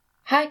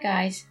Hi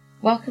guys,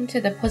 welcome to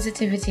the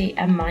Positivity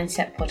and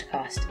Mindset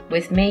podcast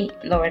with me,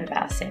 Lorna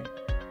Valcin.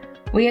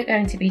 We are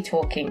going to be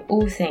talking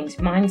all things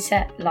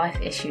mindset, life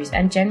issues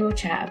and general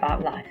chat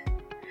about life.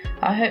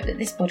 I hope that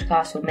this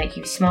podcast will make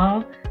you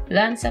smile,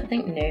 learn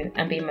something new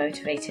and be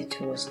motivated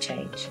towards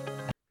change.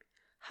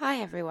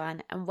 Hi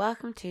everyone and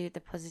welcome to the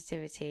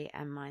Positivity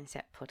and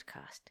Mindset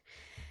podcast.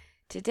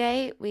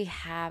 Today we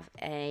have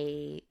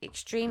a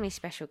extremely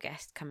special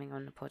guest coming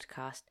on the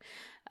podcast,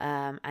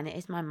 and it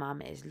is my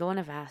mum. It is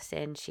Lorna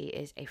Valcin. She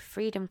is a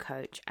freedom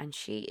coach and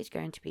she is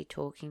going to be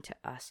talking to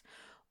us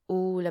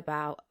all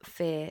about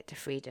fear to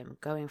freedom,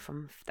 going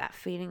from that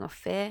feeling of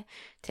fear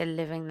to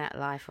living that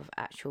life of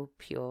actual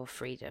pure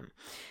freedom.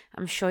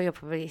 I'm sure you're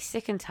probably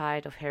sick and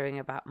tired of hearing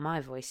about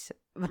my voice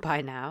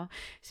by now,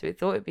 so we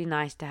thought it'd be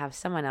nice to have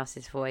someone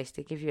else's voice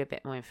to give you a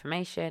bit more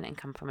information and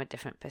come from a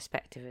different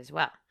perspective as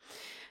well.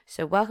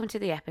 So welcome to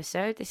the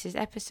episode. This is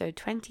episode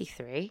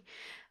 23.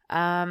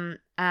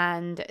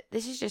 And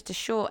this is just a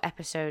short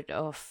episode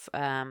of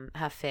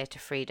her fear to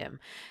freedom.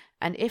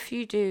 And if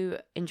you do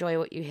enjoy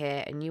what you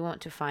hear and you want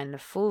to find the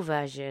full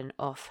version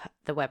of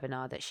the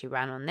webinar that she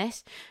ran on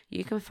this,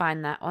 you can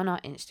find that on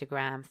our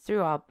Instagram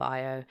through our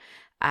bio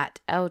at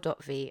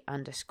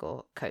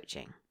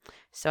l.v_coaching.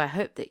 So I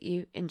hope that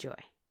you enjoy.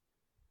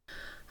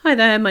 Hi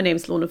there, my name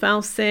is Lorna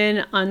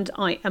Valcin and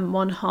I am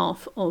one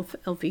half of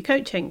LV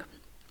Coaching.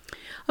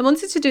 I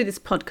wanted to do this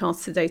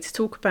podcast today to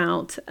talk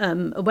about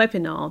a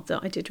webinar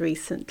that I did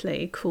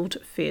recently called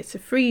Fear to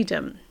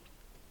Freedom.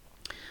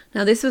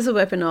 Now, this was a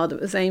webinar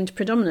that was aimed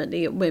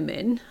predominantly at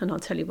women, and I'll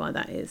tell you why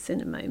that is in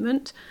a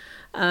moment.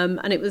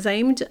 And it was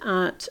aimed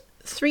at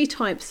three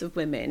types of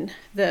women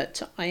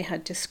that I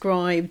had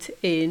described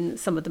in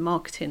some of the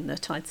marketing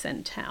that I'd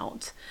sent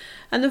out.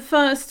 And the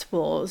first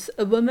was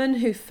a woman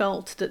who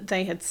felt that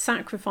they had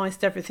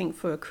sacrificed everything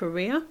for a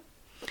career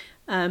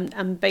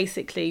and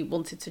basically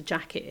wanted to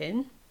jack it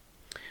in.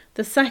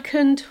 The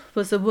second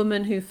was a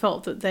woman who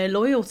felt that their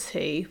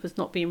loyalty was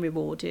not being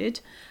rewarded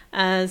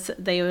as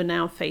they were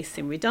now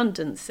facing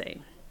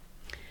redundancy.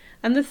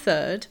 And the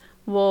third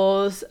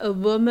was a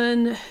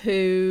woman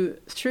who,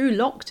 through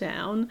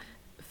lockdown,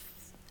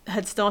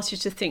 had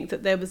started to think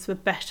that there was a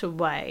better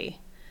way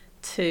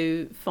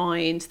to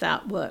find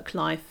that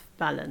work-life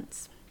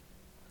balance.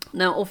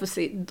 Now,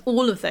 obviously,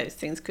 all of those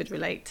things could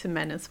relate to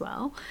men as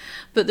well.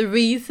 But the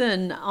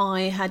reason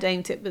I had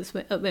aimed it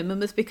at women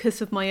was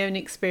because of my own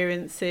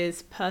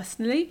experiences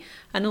personally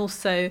and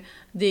also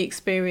the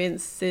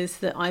experiences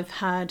that I've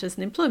had as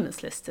an employment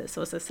solicitor.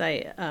 So as I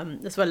say,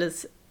 as well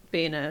as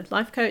being a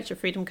life coach, a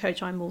freedom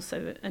coach, I'm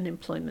also an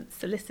employment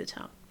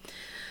solicitor.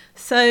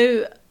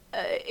 So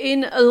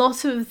in a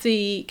lot of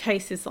the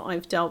cases that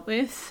I've dealt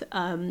with,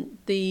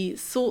 the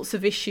sorts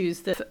of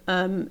issues that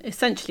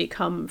essentially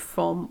come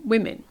from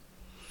women.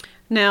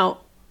 Now,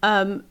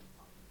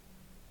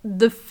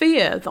 the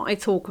fear that I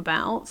talk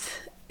about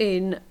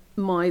in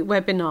my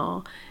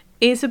webinar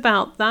is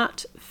about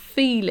that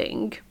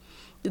feeling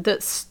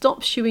that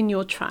stops you in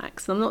your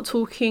tracks. I'm not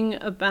talking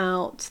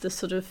about the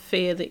sort of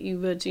fear that you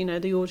would,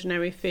 the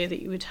ordinary fear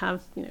that you would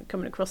have,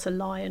 coming across a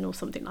lion or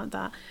something like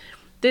that.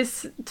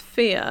 This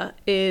fear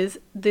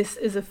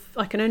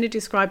I can only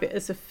describe it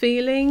as a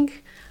feeling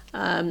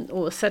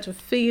or a set of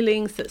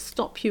feelings that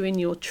stop you in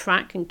your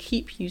track and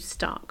keep you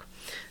stuck.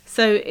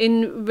 So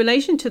in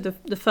relation to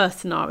the first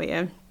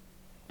scenario,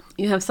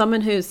 you have someone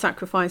who's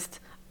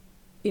sacrificed,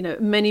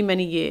 many,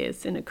 many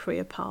years in a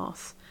career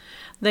path.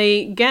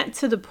 They get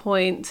to the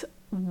point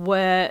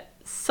where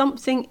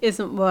something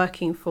isn't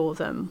working for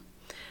them.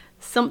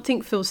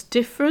 Something feels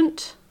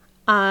different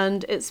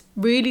and it's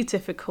really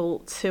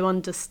difficult to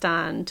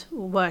understand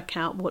or work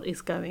out what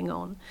is going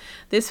on.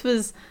 This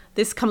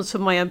comes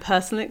from my own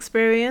personal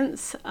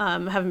experience,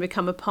 having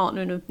become a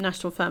partner in a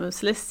national firm of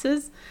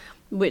solicitors,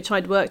 which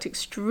I'd worked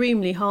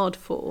extremely hard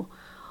for.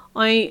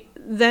 I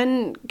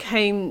then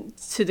came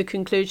to the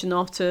conclusion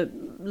after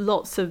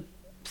lots of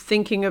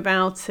thinking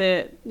about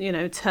it,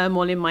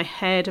 turmoil in my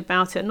head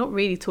about it, not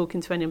really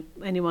talking to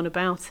anyone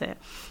about it,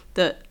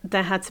 that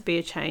there had to be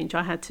a change.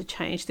 I had to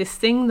change. This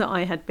thing that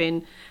I had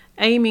been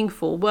aiming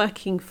for,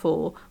 working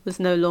for, was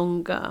no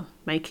longer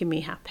making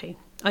me happy.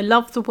 I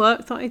love the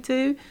work that I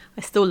do.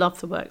 I still love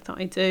the work that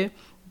I do,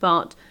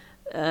 but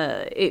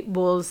it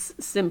was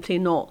simply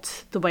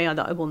not the way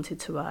that I wanted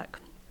to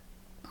work.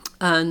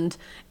 And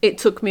it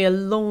took me a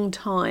long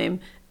time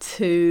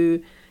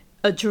to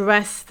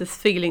address the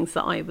feelings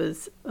that I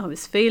was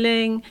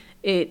feeling.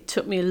 It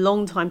took me a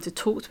long time to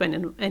talk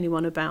to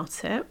anyone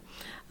about it.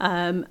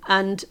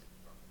 And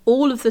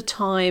all of the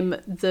time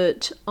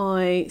that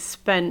I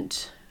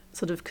spent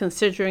sort of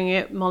considering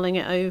it, mulling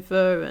it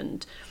over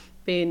and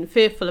being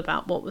fearful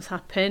about what was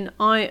happening,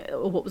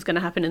 or what was going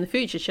to happen in the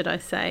future, should I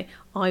say,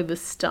 I was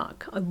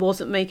stuck. I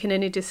wasn't making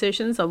any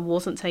decisions. I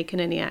wasn't taking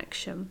any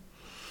action.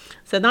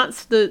 So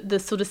that's the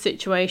sort of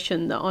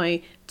situation that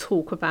I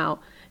talk about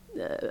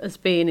as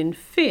being in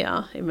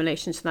fear in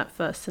relation to that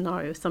first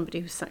scenario of somebody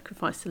who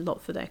sacrificed a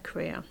lot for their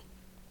career.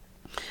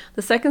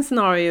 The second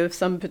scenario of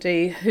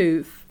somebody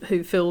who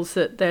feels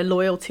that their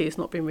loyalty is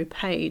not being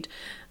repaid,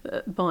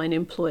 by an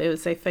employer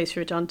as they face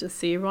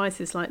redundancy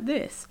arises like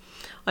this.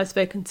 I've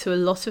spoken to a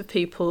lot of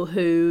people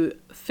who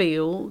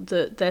feel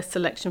that their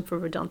selection for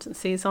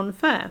redundancy is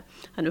unfair.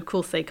 And of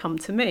course, they come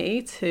to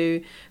me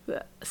to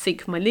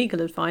seek my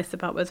legal advice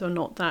about whether or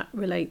not that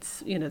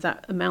relates,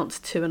 that amounts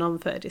to an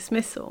unfair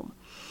dismissal.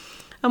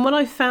 And what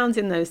I've found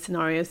in those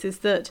scenarios is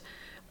that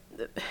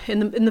in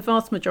the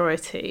vast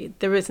majority,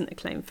 there isn't a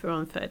claim for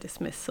unfair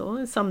dismissal.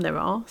 And some there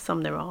are,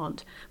 some there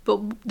aren't.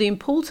 But the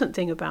important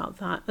thing about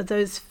that are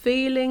those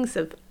feelings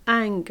of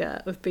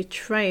anger, of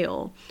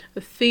betrayal,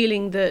 of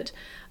feeling that,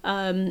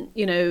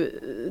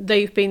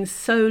 they've been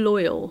so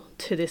loyal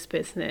to this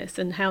business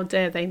and how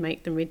dare they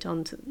make them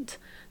redundant.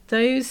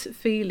 Those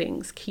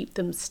feelings keep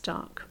them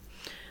stuck.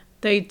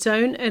 They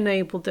don't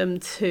enable them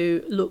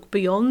to look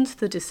beyond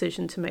the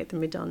decision to make them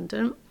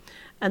redundant,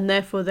 and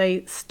therefore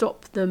they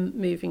stop them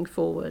moving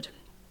forward.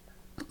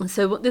 And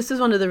so this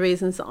is one of the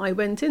reasons that I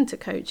went into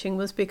coaching,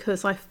 was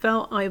because I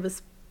felt I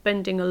was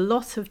spending a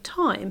lot of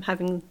time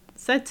having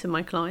said to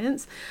my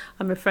clients,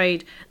 I'm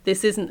afraid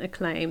this isn't a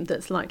claim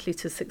that's likely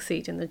to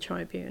succeed in the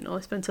tribunal.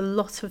 I spent a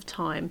lot of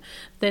time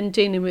then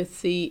dealing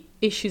with the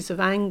issues of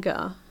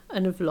anger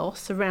and of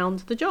loss around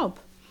the job.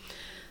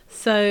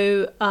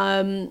 So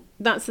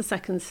that's the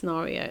second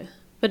scenario.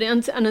 But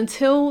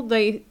until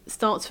they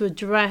start to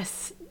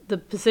address the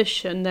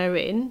position they're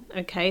in,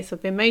 okay, so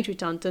I've been made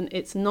redundant,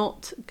 it's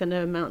not going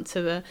to amount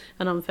to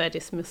an unfair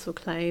dismissal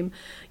claim.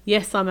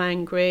 Yes, I'm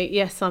angry.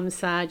 Yes, I'm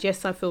sad.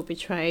 Yes, I feel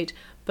betrayed,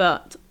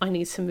 but I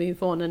need to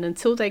move on. And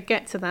until they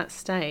get to that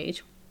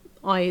stage,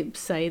 I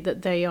say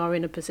that they are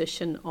in a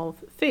position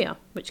of fear,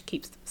 which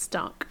keeps them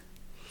stuck.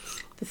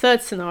 The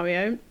third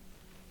scenario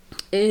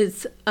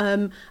is,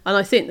 and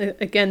I think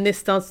that, again,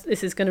 this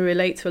is going to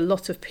relate to a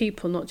lot of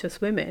people, not just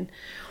women.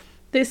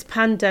 This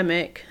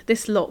pandemic,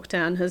 this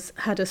lockdown has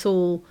had us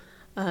all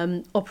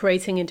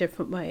operating in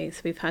different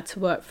ways. We've had to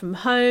work from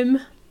home.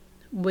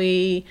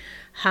 We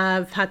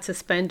have had to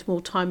spend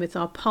more time with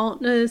our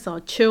partners, our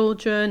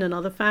children and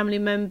other family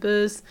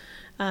members,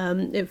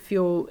 if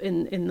you're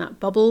in that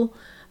bubble,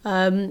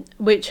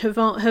 which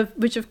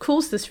have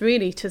caused us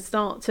really to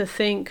start to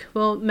think,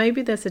 well,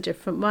 maybe there's a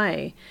different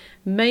way.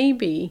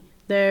 Maybe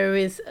there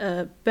is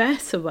a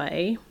better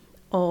way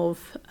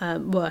of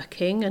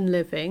working and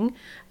living,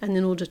 and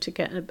in order to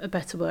get a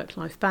better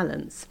work-life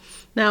balance.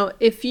 Now,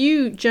 if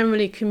you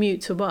generally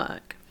commute to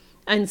work,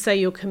 and say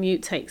your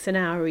commute takes an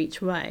hour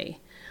each way,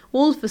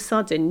 all of a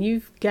sudden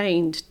you've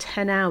gained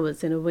 10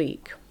 hours in a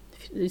week,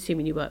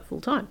 assuming you work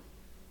full-time.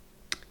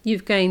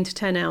 You've gained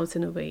 10 hours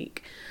in a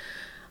week.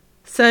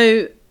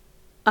 So,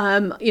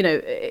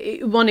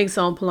 one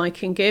example I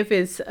can give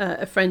is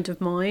a friend of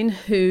mine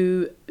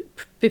who,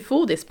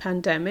 before this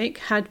pandemic,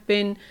 had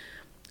been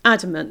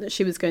adamant that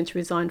she was going to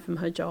resign from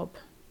her job.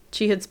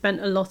 She had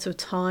spent a lot of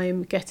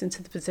time getting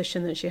to the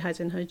position that she had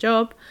in her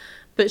job,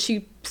 but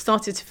she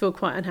started to feel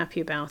quite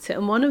unhappy about it.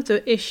 And one of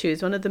the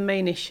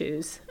main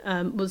issues,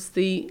 was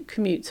the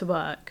commute to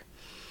work,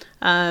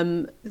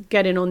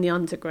 getting on the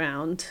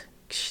underground,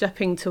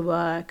 schlepping to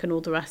work and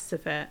all the rest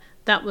of it.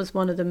 That was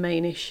one of the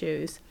main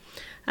issues.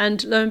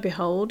 And lo and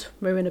behold,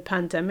 we're in a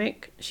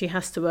pandemic. She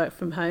has to work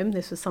from home.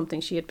 This was something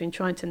she had been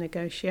trying to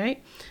negotiate,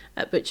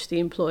 at which the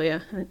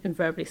employer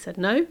invariably said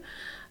no.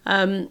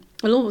 And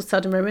all of a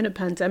sudden, we're in a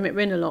pandemic,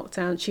 we're in a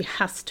lockdown. She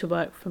has to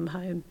work from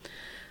home.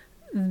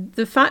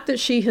 The fact that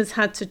she has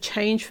had to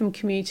change from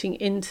commuting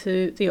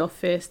into the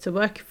office to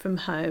working from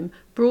home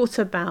brought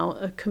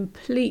about a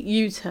complete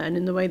U-turn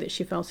in the way that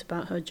she felt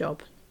about her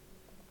job.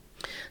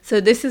 So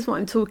this is what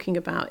I'm talking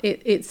about.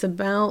 It's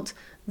about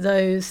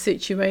those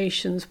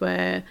situations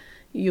where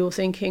you're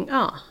thinking,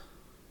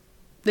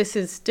 this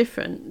is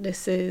different.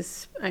 This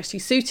is actually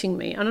suiting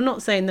me. And I'm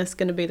not saying that's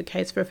going to be the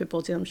case for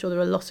everybody. I'm sure there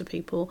are a lot of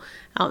people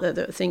out there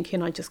that are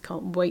thinking, I just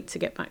can't wait to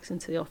get back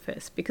into the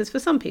office. Because for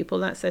some people,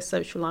 that's their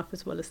social life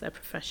as well as their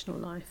professional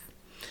life.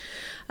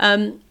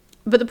 But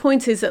the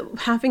point is that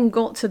having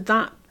got to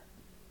that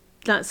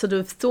sort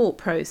of thought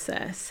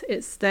process,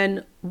 it's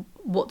then,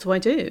 what do I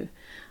do?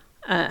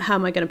 How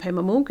am I going to pay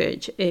my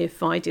mortgage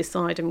if I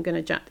decide I'm going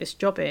to jack this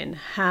job in?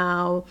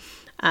 How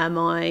am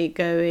I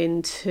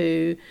going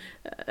to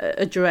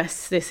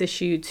address this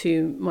issue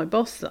to my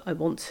boss that I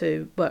want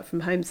to work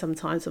from home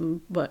sometimes and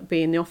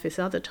be in the office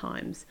other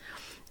times?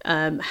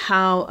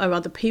 How are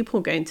other people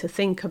going to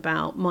think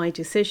about my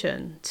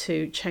decision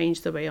to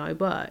change the way I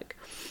work?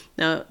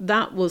 Now,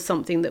 that was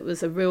something that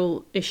was a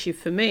real issue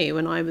for me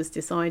when I was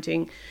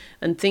deciding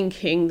and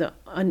thinking that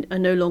I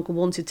no longer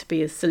wanted to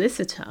be a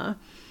solicitor.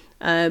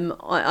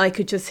 I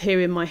could just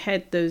hear in my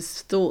head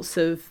those thoughts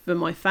of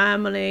my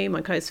family, my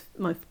close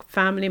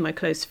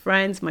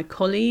friends, my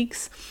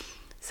colleagues,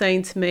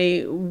 saying to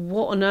me,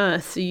 what on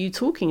earth are you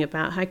talking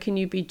about? How can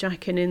you be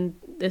jacking in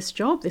this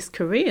job, this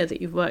career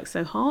that you've worked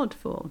so hard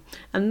for?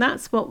 And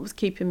that's what was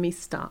keeping me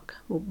stuck.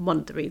 Well, one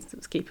of the reasons that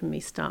was keeping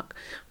me stuck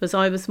was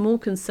I was more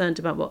concerned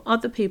about what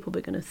other people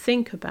were going to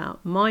think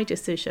about my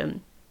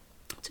decision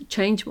to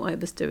change what I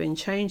was doing,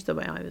 change the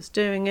way I was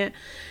doing it,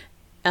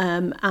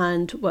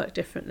 and work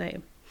differently.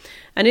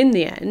 And in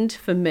the end,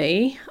 for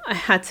me, I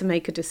had to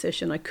make a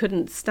decision. I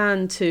couldn't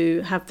stand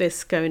to have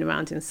this going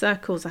around in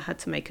circles. I had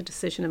to make a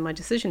decision, and my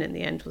decision in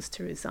the end was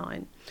to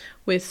resign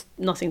with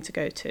nothing to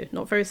go to.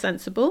 Not very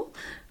sensible.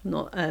 I'm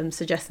not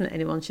suggesting that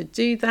anyone should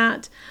do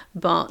that,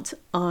 but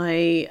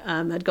I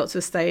had got to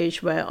a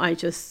stage where I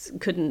just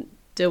couldn't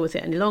deal with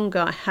it any longer.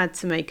 I had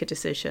to make a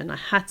decision. I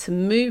had to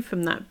move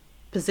from that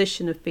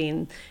position of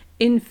being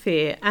in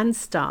fear and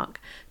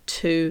stuck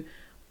to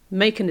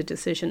making a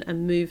decision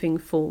and moving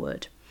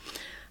forward.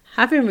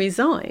 Having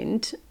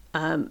resigned,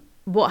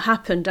 what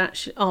happened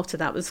actually after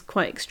that was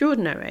quite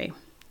extraordinary.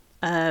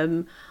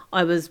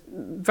 I was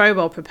very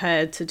well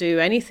prepared to do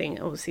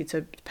anything, obviously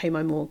to pay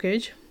my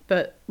mortgage,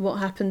 but what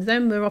happened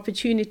then were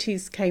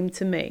opportunities came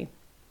to me.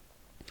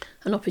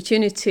 An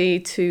opportunity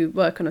to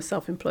work on a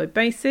self-employed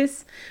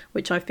basis,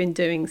 which I've been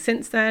doing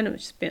since then,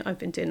 I've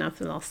been doing now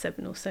for the last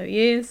 7 or so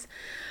years.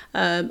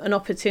 An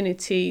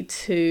opportunity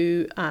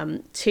to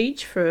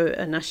teach for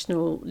a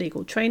national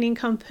legal training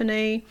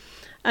company,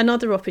 and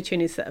other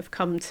opportunities that have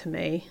come to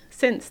me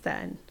since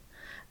then.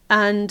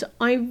 And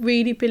I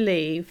really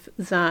believe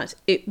that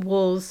it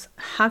was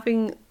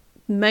having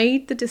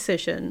made the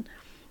decision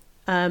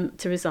to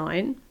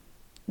resign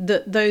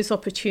that those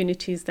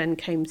opportunities then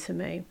came to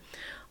me.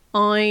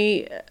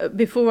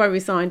 Before I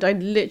resigned, I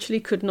literally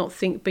could not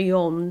think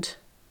beyond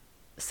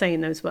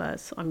saying those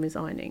words, I'm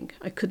resigning.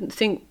 I couldn't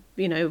think,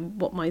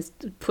 what my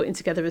putting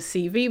together a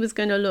CV was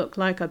going to look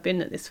like. I've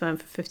been at this firm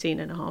for 15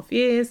 and a half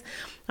years.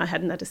 I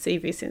hadn't had a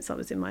CV since I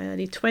was in my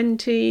early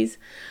 20s.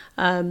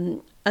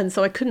 And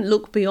so I couldn't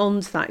look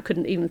beyond that. I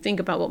couldn't even think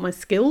about what my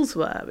skills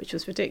were, which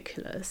was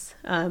ridiculous.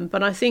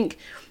 But I think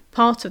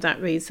part of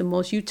that reason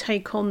was you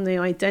take on the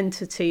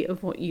identity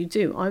of what you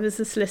do. I was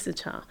a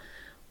solicitor.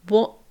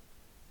 What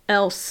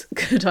else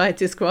could I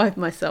describe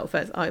myself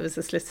as? I was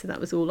a solicitor.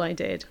 That was all I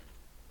did.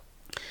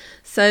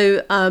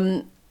 So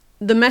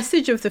the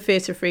message of the Fear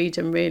to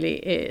Freedom really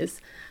is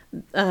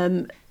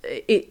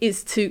it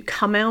is to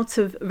come out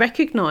of,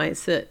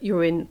 recognise that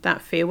you're in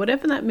that fear,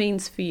 whatever that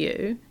means for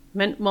you.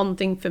 Meant one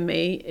thing for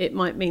me, it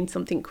might mean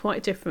something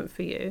quite different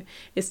for you,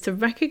 is to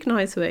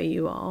recognise where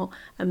you are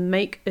and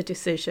make a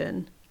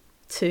decision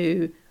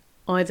to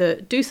either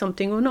do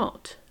something or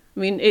not. I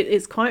mean,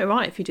 it's quite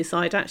right if you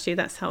decide, actually,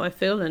 that's how I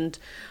feel and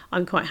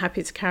I'm quite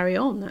happy to carry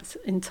on. That's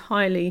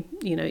entirely,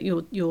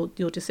 your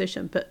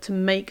decision. But to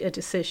make a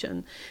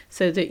decision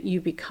so that you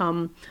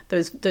become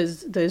those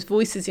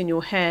voices in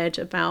your head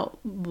about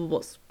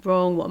what's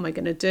wrong, what am I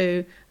going to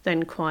do,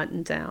 then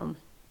quieten down.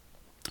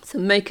 So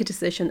make a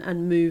decision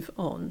and move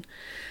on.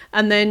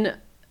 And then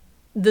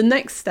the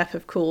next step,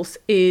 of course,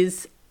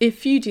 is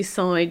if you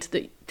decide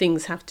that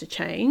things have to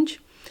change,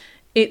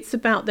 it's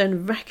about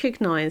then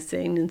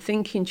recognising and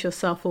thinking to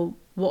yourself, well,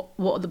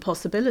 what are the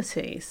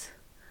possibilities?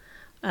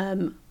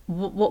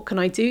 What can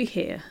I do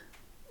here?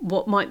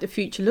 What might the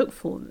future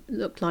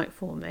look like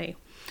for me?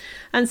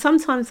 And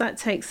sometimes that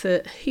takes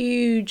a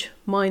huge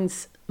mindset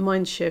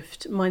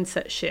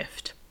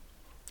shift.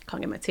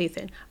 Can't get my teeth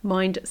in.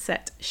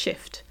 Mindset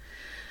shift.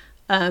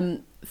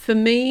 For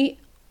me,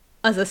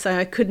 as I say,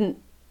 I couldn't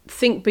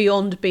think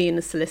beyond being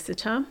a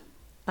solicitor,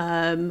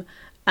 and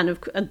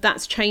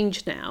that's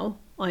changed now.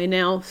 I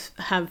now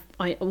have,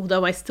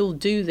 although I still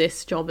do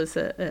this job as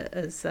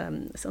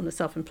on a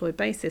self-employed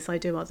basis, I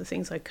do other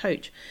things. I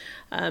coach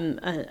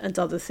and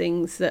other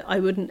things that I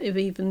wouldn't have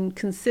even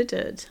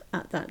considered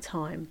at that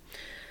time.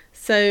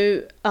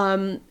 So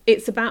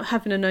it's about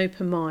having an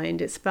open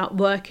mind. It's about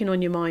working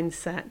on your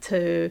mindset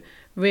to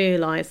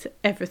realise that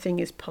everything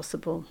is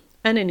possible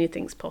and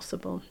anything's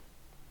possible.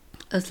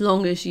 As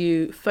long as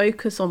you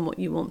focus on what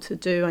you want to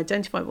do,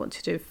 identify what you want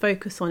to do,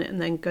 focus on it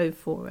and then go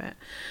for it.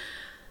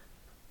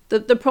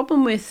 The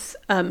problem with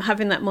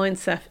having that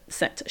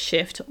mindset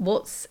shift,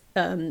 what's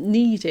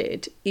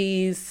needed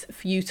is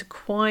for you to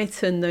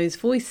quieten those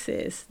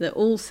voices that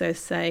also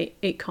say,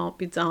 it can't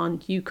be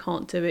done, you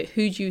can't do it,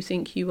 who do you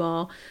think you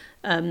are,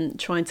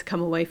 trying to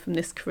come away from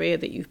this career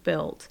that you've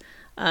built?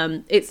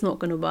 It's not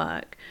going to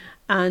work.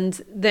 And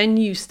then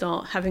you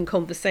start having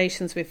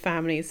conversations with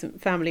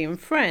family and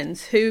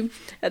friends who,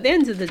 at the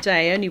end of the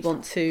day, only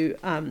want to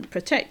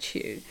protect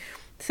you.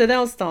 So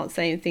they'll start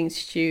saying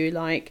things to you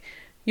like,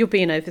 you're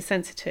being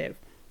oversensitive,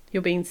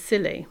 you're being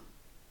silly,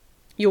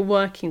 you're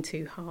working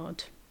too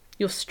hard,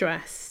 you're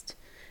stressed,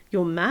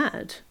 you're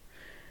mad.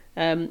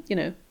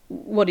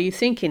 What are you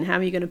thinking? How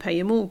are you going to pay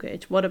your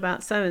mortgage? What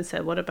about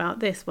so-and-so? What about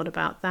this? What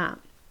about that?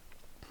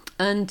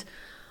 And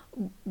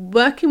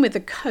working with a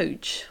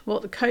coach,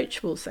 what the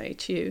coach will say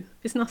to you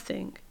is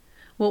nothing.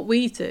 What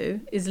we do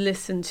is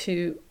listen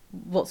to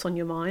what's on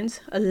your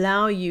mind,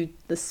 allow you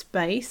the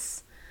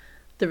space,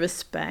 the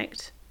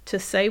respect to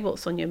say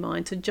what's on your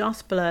mind, to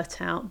just blurt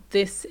out,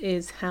 this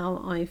is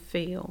how I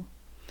feel.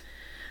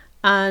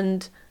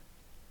 And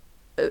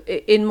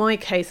in my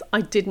case,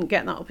 I didn't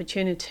get that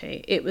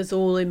opportunity. It was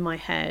all in my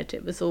head.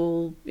 It was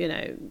all,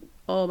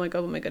 oh my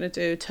God, what am I going to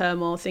do?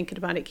 Turmoil, thinking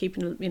about it,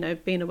 keeping,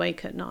 being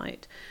awake at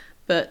night.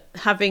 But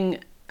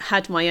having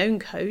had my own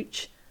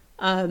coach,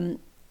 I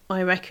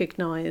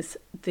recognise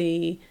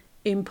the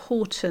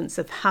importance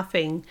of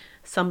having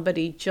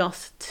somebody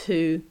just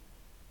to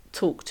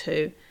talk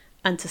to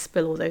and to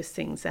spill all those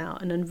things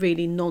out in a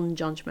really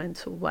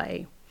non-judgmental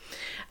way.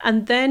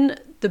 And then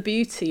the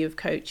beauty of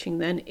coaching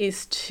then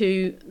is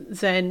to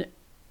then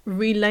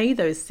relay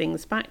those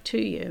things back to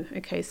you.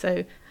 Okay,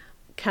 so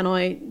can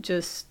I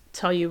just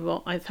tell you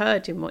what I've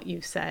heard in what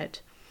you've said?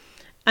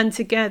 And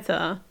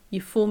together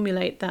you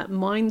formulate that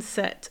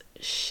mindset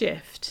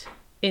shift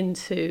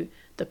into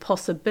the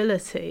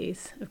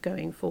possibilities of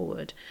going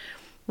forward.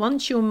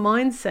 Once your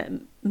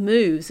mindset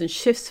moves and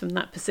shifts from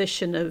that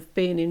position of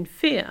being in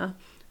fear,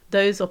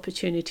 those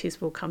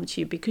opportunities will come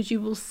to you because you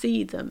will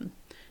see them.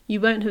 You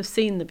won't have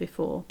seen them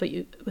before, but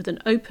with an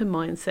open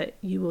mindset,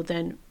 you will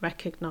then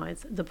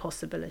recognize the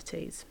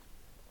possibilities.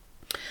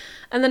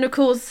 And then, of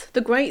course,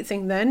 the great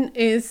thing then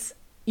is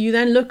you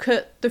then look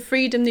at the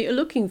freedom that you're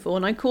looking for.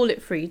 And I call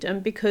it freedom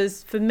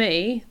because for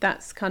me,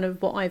 that's kind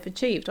of what I've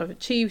achieved. I've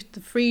achieved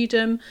the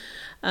freedom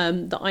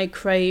that I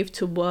crave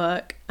to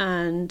work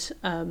and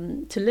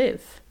to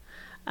live.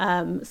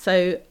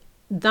 So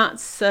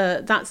that's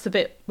the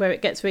bit where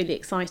it gets really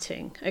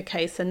exciting.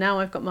 Okay, so now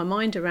I've got my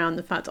mind around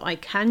the fact that I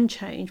can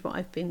change what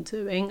I've been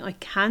doing. I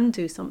can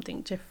do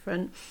something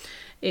different.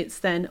 It's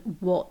then,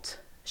 what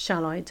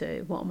shall I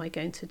do? What am I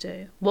going to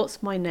do?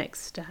 What's my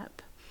next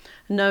step?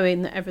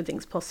 Knowing that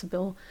everything's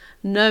possible,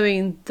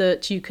 knowing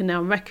that you can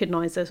now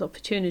recognize those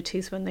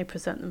opportunities when they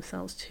present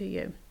themselves to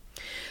you.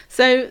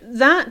 So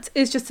that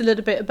is just a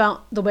little bit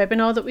about the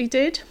webinar that we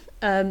did.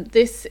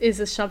 This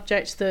is a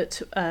subject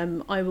that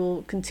I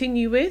will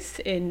continue with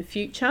in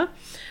future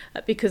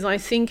because I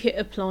think it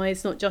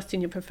applies not just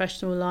in your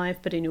professional life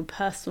but in your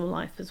personal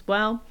life as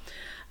well.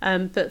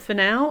 But for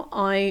now,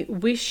 I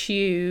wish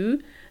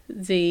you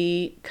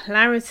the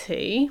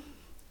clarity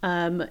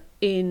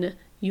in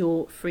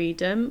your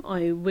freedom.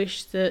 I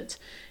wish that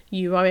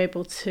you are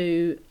able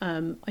to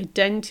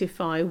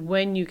identify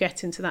when you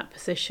get into that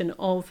position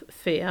of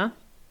fear,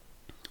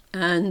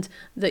 and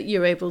that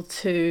you're able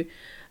to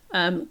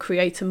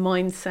create a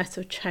mindset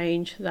of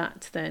change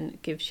that then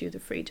gives you the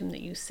freedom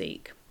that you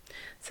seek.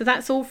 So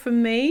that's all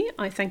from me.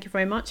 I thank you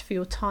very much for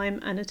your time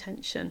and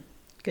attention.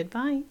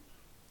 Goodbye.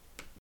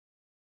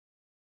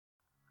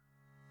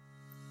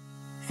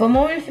 For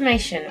more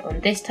information on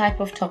this type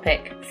of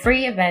topic,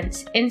 free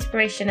events,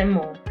 inspiration and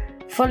more,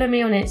 follow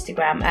me on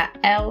Instagram at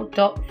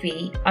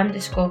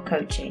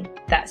l.v_coaching.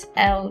 That's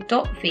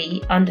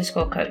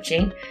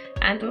l.v_coaching,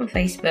 and on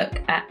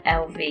Facebook at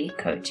lv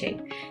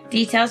coaching.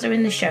 Details are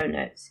in the show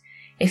notes.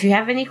 If you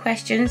have any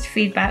questions,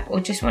 feedback,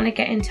 or just want to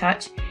get in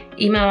touch,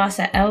 email us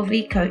at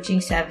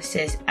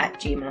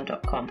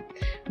lvcoachingservices@gmail.com.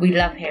 We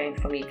love hearing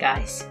from you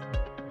guys.